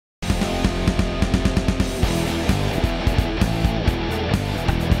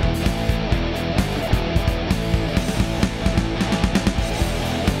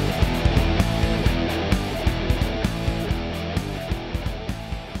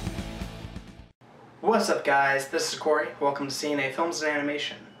What's up guys, this is Corey. Welcome to CNA Films and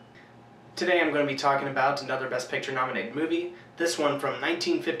Animation. Today I'm going to be talking about another Best Picture nominated movie, this one from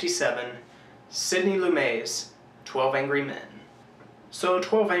 1957, Sidney Lumet's 12 Angry Men. So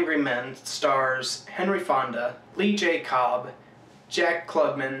 12 Angry Men stars Henry Fonda, Lee J. Cobb, Jack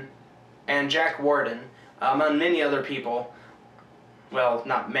Klugman, and Jack Warden, among many other people. Well,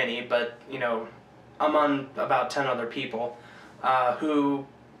 not many, but among about 10 other people, who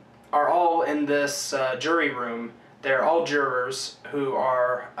are all in this jury room. They're all jurors who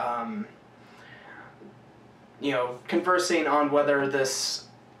are, conversing on whether this,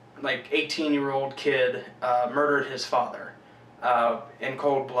 18-year-old kid murdered his father in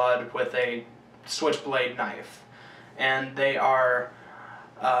cold blood with a switchblade knife. And they are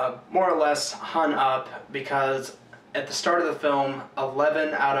more or less hung up because at the start of the film,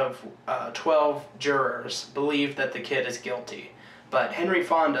 11 out of 12 jurors believe that the kid is guilty. But Henry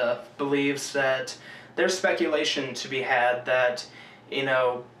Fonda believes that there's speculation to be had that,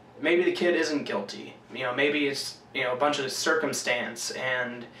 maybe the kid isn't guilty. Maybe it's, a bunch of circumstance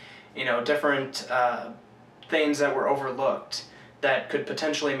and, different things that were overlooked that could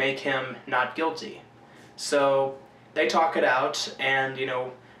potentially make him not guilty. So they talk it out, and,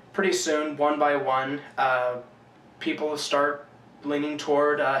 pretty soon, one by one, people start leaning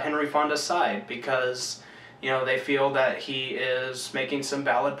toward Henry Fonda's side because they feel that he is making some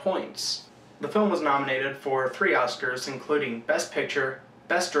valid points. The film was nominated for 3 Oscars, including Best Picture,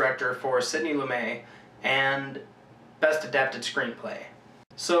 Best Director for Sidney Lumet, and Best Adapted Screenplay.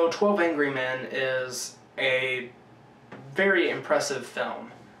 So 12 Angry Men is a very impressive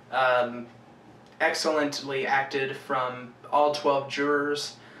film. Excellently acted from all 12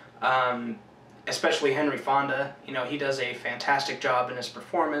 jurors, especially Henry Fonda. He does a fantastic job in his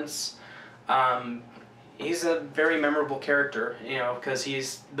performance. He's a very memorable character, because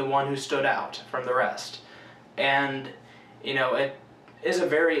he's the one who stood out from the rest. And, it is a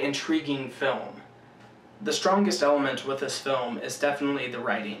very intriguing film. The strongest element with this film is definitely the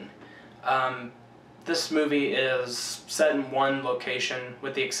writing. This movie is set in one location,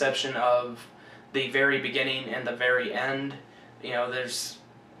 with the exception of the very beginning and the very end. There's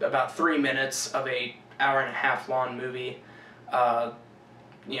about 3 minutes of a hour-and-a-half long movie,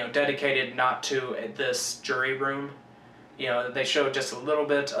 dedicated not to this jury room. They show just a little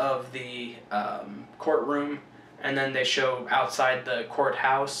bit of the courtroom, and then they show outside the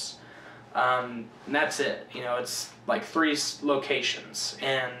courthouse, and that's it. It's like 3 locations,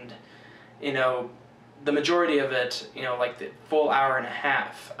 and the majority of it, the full hour and a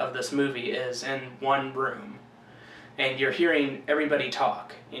half of this movie is in one room, and you're hearing everybody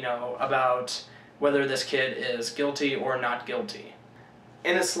talk, about whether this kid is guilty or not guilty.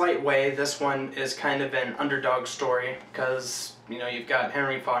 In a slight way, this one is kind of an underdog story because, you've got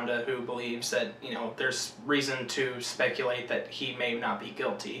Henry Fonda who believes that, there's reason to speculate that he may not be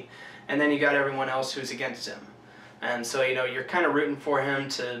guilty. And then you got everyone else who's against him. And so, you're kind of rooting for him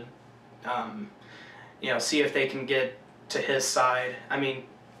to, see if they can get to his side. I mean,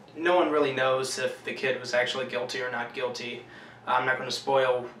 no one really knows if the kid was actually guilty or not guilty. I'm not going to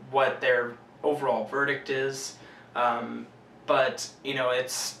spoil what their overall verdict is. But,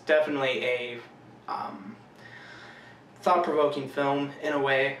 it's definitely a thought-provoking film in a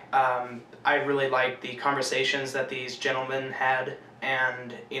way. I really like the conversations that these gentlemen had,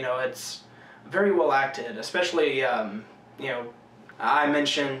 and, it's very well acted, especially, I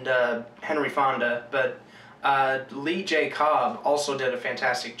mentioned Henry Fonda, but Lee J. Cobb also did a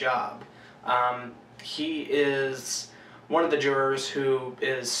fantastic job. He is one of the jurors who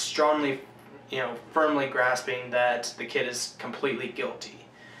is strongly firmly grasping that the kid is completely guilty.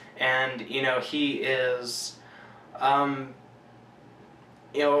 And, he is, in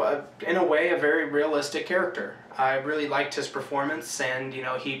a way, a very realistic character. I really liked his performance, and,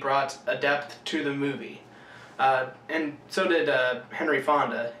 he brought a depth to the movie. And so did Henry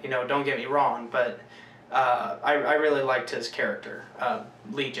Fonda, don't get me wrong, but I really liked his character,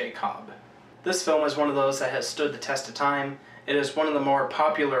 Lee J. Cobb. This film is one of those that has stood the test of time. It is one of the more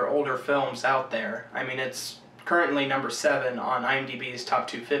popular older films out there. I mean, it's currently number 7 on IMDb's Top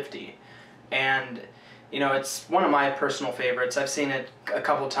 250. And, it's one of my personal favorites. I've seen it a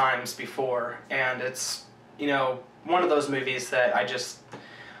couple times before, and it's, one of those movies that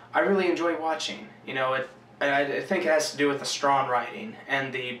I really enjoy watching. I think it has to do with the strong writing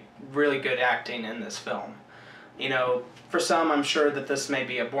and the really good acting in this film. For some, I'm sure that this may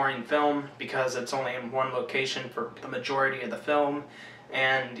be a boring film because it's only in one location for the majority of the film,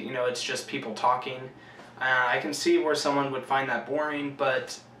 and, it's just people talking. I can see where someone would find that boring,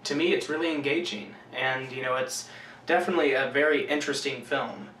 but to me it's really engaging, and, it's definitely a very interesting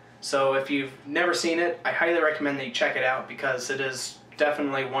film. So if you've never seen it, I highly recommend that you check it out, because it is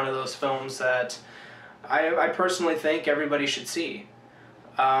definitely one of those films that I personally think everybody should see.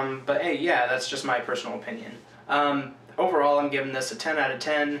 But hey, yeah, that's just my personal opinion. Overall, I'm giving this a 10 out of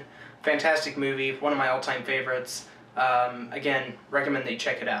 10. Fantastic movie, one of my all-time favorites. Again, recommend that you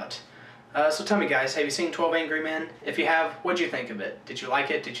check it out. So tell me, guys, have you seen 12 Angry Men? If you have, what'd you think of it? Did you like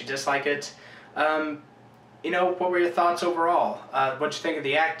it? Did you dislike it? You know, what were your thoughts overall? What'd you think of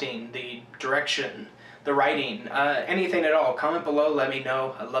the acting, the direction, the writing, anything at all? Comment below, let me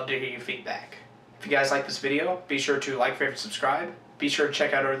know. I'd love to hear your feedback. If you guys like this video, be sure to like, favorite, subscribe. Be sure to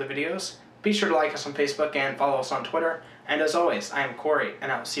check out our other videos. Be sure to like us on Facebook and follow us on Twitter. And as always, I am Corey,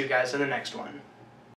 and I will see you guys in the next one.